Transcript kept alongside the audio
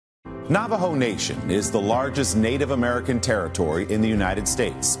Navajo Nation is the largest Native American territory in the United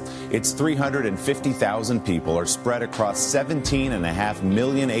States. Its 350,000 people are spread across 17.5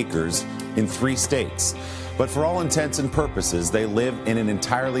 million acres in 3 states. But for all intents and purposes, they live in an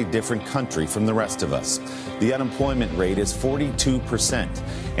entirely different country from the rest of us. The unemployment rate is 42%,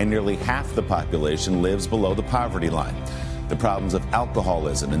 and nearly half the population lives below the poverty line. The problems of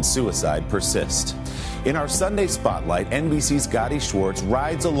alcoholism and suicide persist. In our Sunday Spotlight, NBC's Gadi Schwartz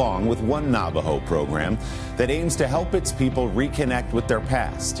rides along with one Navajo program that aims to help its people reconnect with their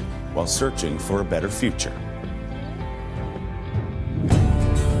past while searching for a better future.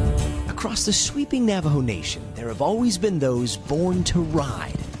 Across the sweeping Navajo Nation, there have always been those born to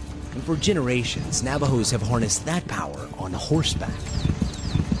ride. And for generations, Navajos have harnessed that power on horseback.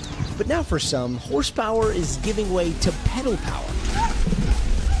 But now for some, horsepower is giving way to pedal power.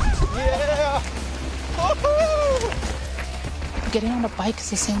 Yeah! Woohoo! Getting on a bike is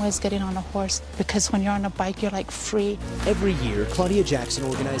the same way as getting on a horse, because when you're on a bike, you're like free. Every year, Claudia Jackson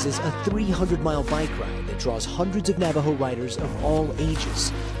organizes a 300-mile bike ride that draws hundreds of Navajo riders of all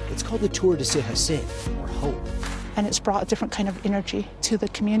ages. It's called the Tour De Sih Hasin, or Hope. And it's brought a different kind of energy to the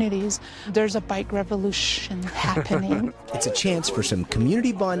communities. There's a bike revolution happening. It's a chance for some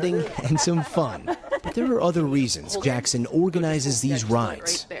community bonding and some fun. But there are other reasons Jackson organizes these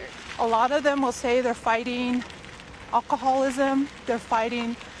rides. A lot of them will say they're fighting alcoholism, they're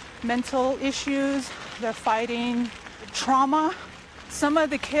fighting mental issues, they're fighting trauma. Some of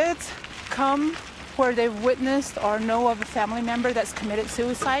the kids come where they've witnessed or know of a family member that's committed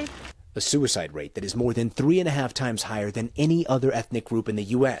suicide. A suicide rate that is more than 3.5 times higher than any other ethnic group in the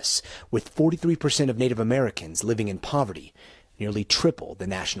U.S., with 43% of Native Americans living in poverty, nearly triple the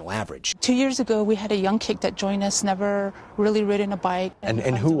national average. 2 years ago, we had a young kid that joined us, never really ridden a bike. And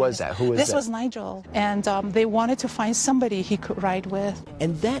who was that? This was Nigel. And they wanted to find somebody he could ride with.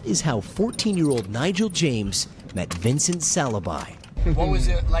 And that is how 14-year-old Nigel James met Vincent Salabai. What was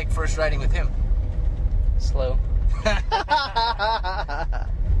it like first riding with him? Slow.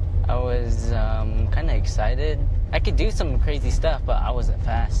 I was kind of excited. I could do some crazy stuff, but I wasn't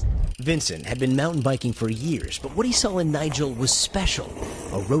fast. Vincent had been mountain biking for years, but what he saw in Nigel was special.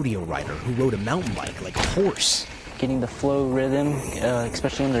 A rodeo rider who rode a mountain bike like a horse. Getting the flow rhythm,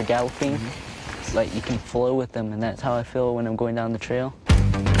 especially when they're galloping, it's like you can flow with them, and that's how I feel when I'm going down the trail.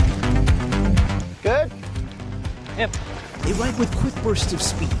 Good? Yep. They ride with quick bursts of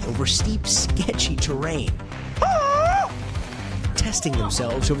speed over steep, sketchy terrain, testing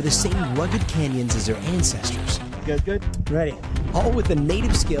themselves over the same rugged canyons as their ancestors. Good, good. Ready. All with a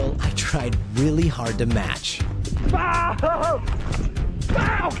native skill I tried really hard to match.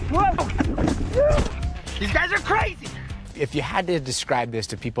 These guys are crazy! If you had to describe this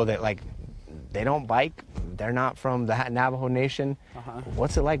to people that, like, they don't bike, they're not from the Navajo Nation,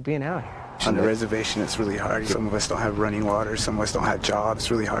 what's it like being out here? On the reservation, it's really hard. Some of us don't have running water. Some of us don't have jobs.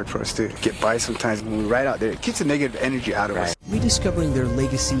 It's really hard for us to get by sometimes. When we ride out there, it keeps the negative energy out of us. Rediscovering their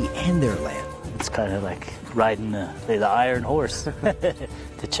legacy and their land. It's kind of like riding the iron horse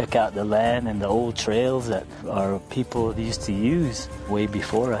to check out the land and the old trails that our people used to use way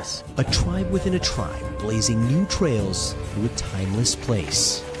before us. A tribe within a tribe, blazing new trails through a timeless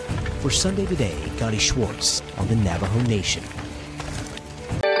place. For Sunday Today, Gadi Schwartz on the Navajo Nation.